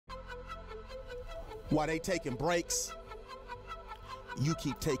While they taking breaks, you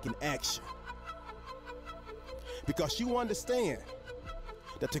keep taking action. Because you understand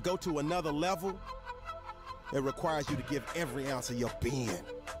that to go to another level, it requires you to give every ounce of your being,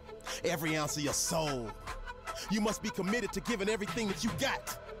 every ounce of your soul. You must be committed to giving everything that you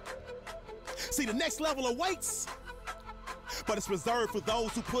got. See, the next level awaits, but it's reserved for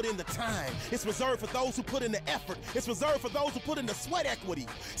those who put in the time. It's reserved for those who put in the effort. It's reserved for those who put in the sweat equity.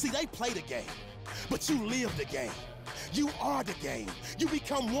 See, they play the game, but you live the game. You are the game. You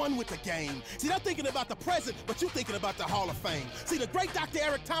become one with the game. See, they're thinking about the present, but you're thinking about the Hall of Fame. See, the great Dr.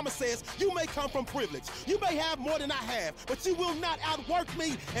 Eric Thomas says, you may come from privilege. You may have more than I have, but you will not outwork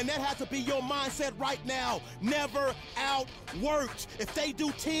me. And that has to be your mindset right now. Never outworked. If they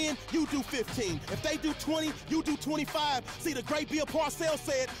do 10, you do 15. If they do 20, you do 25. See, the great Bill Parcells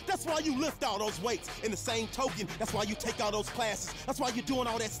said, that's why you lift all those weights. In the same token, that's why you take all those classes. That's why you're doing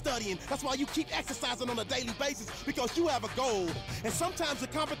all that studying. That's why you keep exercising on a daily basis, because you have a goal. And sometimes the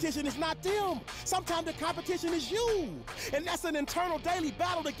competition is not them. Sometimes the competition is you. And that's an internal daily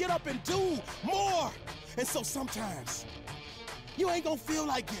battle to get up and do more. And so sometimes you ain't gonna feel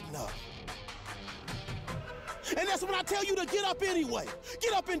like getting up. And that's when I tell you to get up anyway.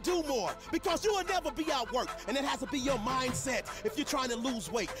 Get up and do more, because you will never be outworked. And it has to be your mindset if you're trying to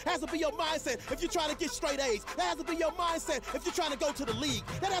lose weight. It has to be your mindset if you're trying to get straight A's. That has to be your mindset if you're trying to go to the league.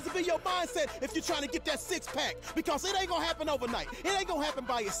 That has to be your mindset if you're trying to get that six-pack, because it ain't gonna happen overnight. It ain't gonna happen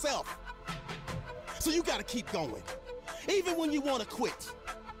by yourself. So you gotta keep going, even when you wanna quit,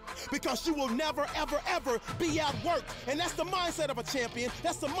 because you will never, ever, ever be outworked. And that's the mindset of a champion.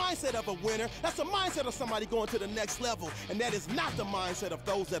 That's the mindset of a winner. That's the mindset of somebody going to the next level. And that is not the mindset of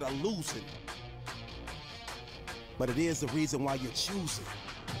those that are losing. But it is the reason why you're choosing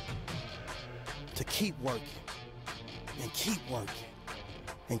to keep working and keep working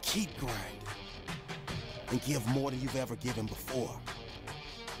and keep grinding and give more than you've ever given before.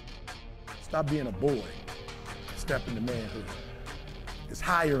 Stop being a boy. Step into manhood. It's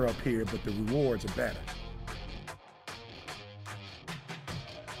higher up here, but the rewards are better.